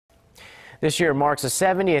This year marks the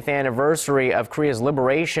 70th anniversary of Korea's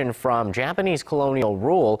liberation from Japanese colonial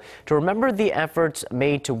rule. To remember the efforts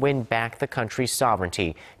made to win back the country's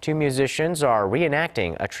sovereignty, two musicians are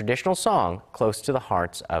reenacting a traditional song close to the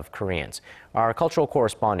hearts of Koreans. Our cultural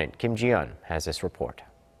correspondent Kim Yeon has this report.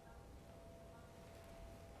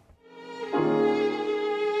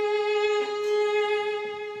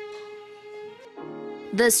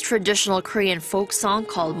 This traditional Korean folk song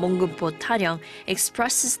called Monggeumpo Taryeong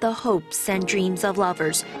expresses the hopes and dreams of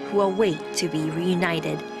lovers who await to be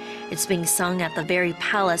reunited. It's being sung at the very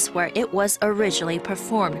palace where it was originally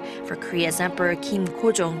performed for Korea's Emperor King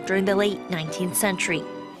Gojong during the late 19th century.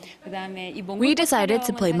 We decided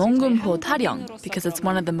to play Monggeumpo Taryeong because it's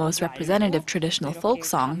one of the most representative traditional folk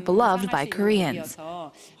songs beloved by Koreans.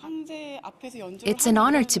 It's an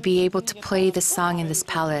honor to be able to play this song in this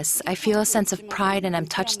palace. I feel a sense of pride and I'm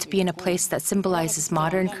touched to be in a place that symbolizes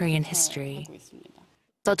modern Korean history.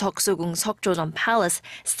 The Deoksugung Seokjojeon Palace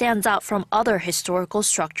stands out from other historical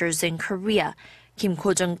structures in Korea. King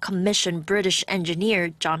Gojong commissioned British engineer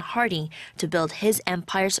John Harding to build his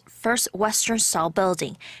empire's first Western-style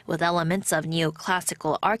building with elements of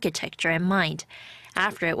neoclassical architecture in mind.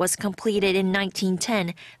 After it was completed in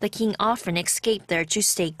 1910, the king often escaped there to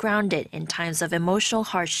stay grounded in times of emotional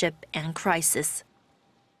hardship and crisis.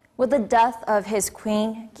 With the death of his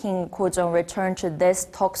queen, King Gojong returned to this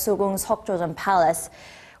Deoksugung Seokjojeon Palace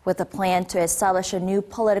with a plan to establish a new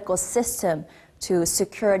political system to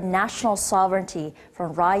secure national sovereignty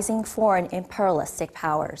from rising foreign imperialistic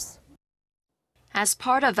powers. As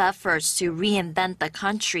part of efforts to reinvent the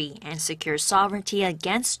country and secure sovereignty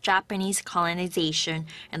against Japanese colonization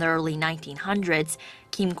in the early 1900s,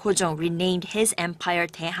 King Gojong renamed his empire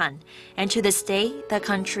Daehan, and to this day, the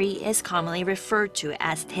country is commonly referred to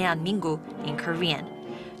as Daehanmin국 in Korean.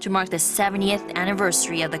 To mark the 70th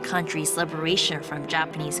anniversary of the country's liberation from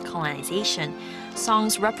Japanese colonization,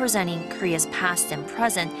 songs representing Korea's past and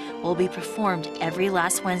present will be performed every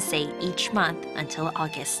last Wednesday each month until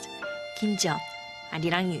August. Kim Yeon,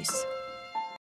 Arirang News.